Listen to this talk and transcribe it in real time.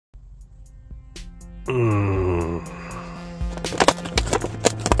Mm.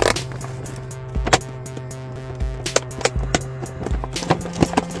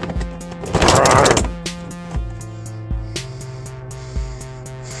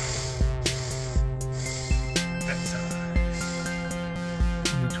 That's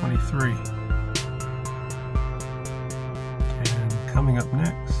 2023. And coming up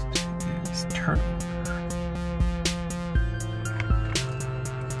next is turnover.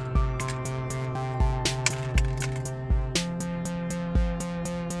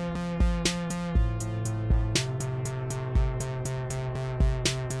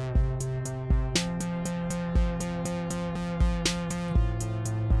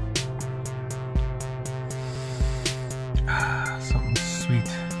 Something sweet.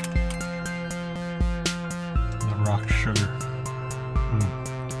 The rock sugar.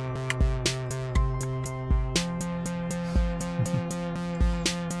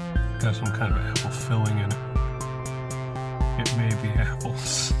 Got some kind of apple filling in it. It may be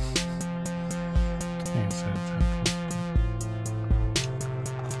apples. I think it said it's apples.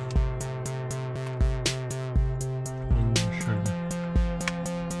 And the sugar.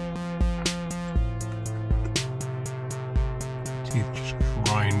 Teeth just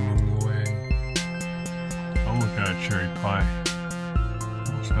grinding away. Almost got a cherry pie.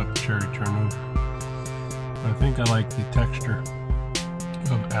 Almost got the cherry turnover. I think I like the texture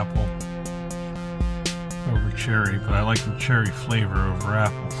of apple over cherry, but I like the cherry flavor over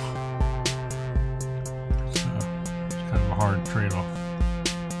apple. So it's kind of a hard trade-off.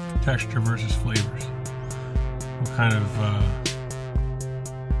 Texture versus flavors. What kind of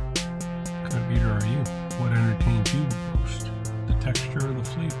eater are you? What entertains you most? The texture or the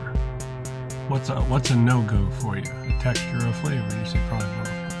flavor? What's a no-go for you? The texture or flavor? You say probably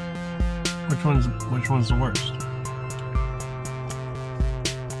both. Which one's the worst?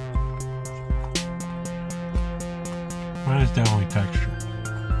 Mine is definitely texture.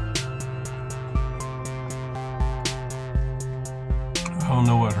 I don't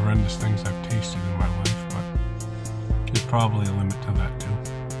know what horrendous things I've tasted in my life, but there's probably a limit to that too.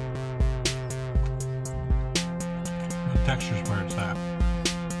 But texture's where it's at.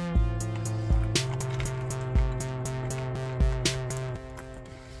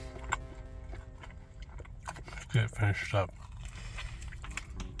 Let's get it finished up.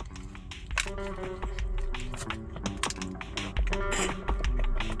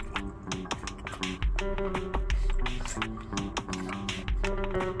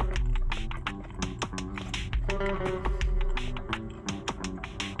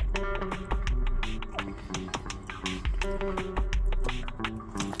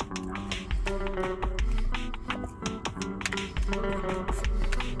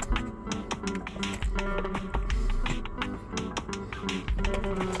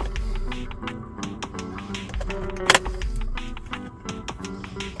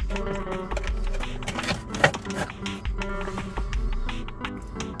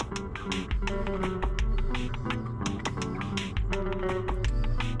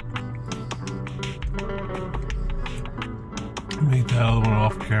 Make that other one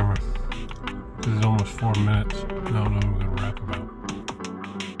off camera because it's almost 4 minutes. No, I'm going to wrap about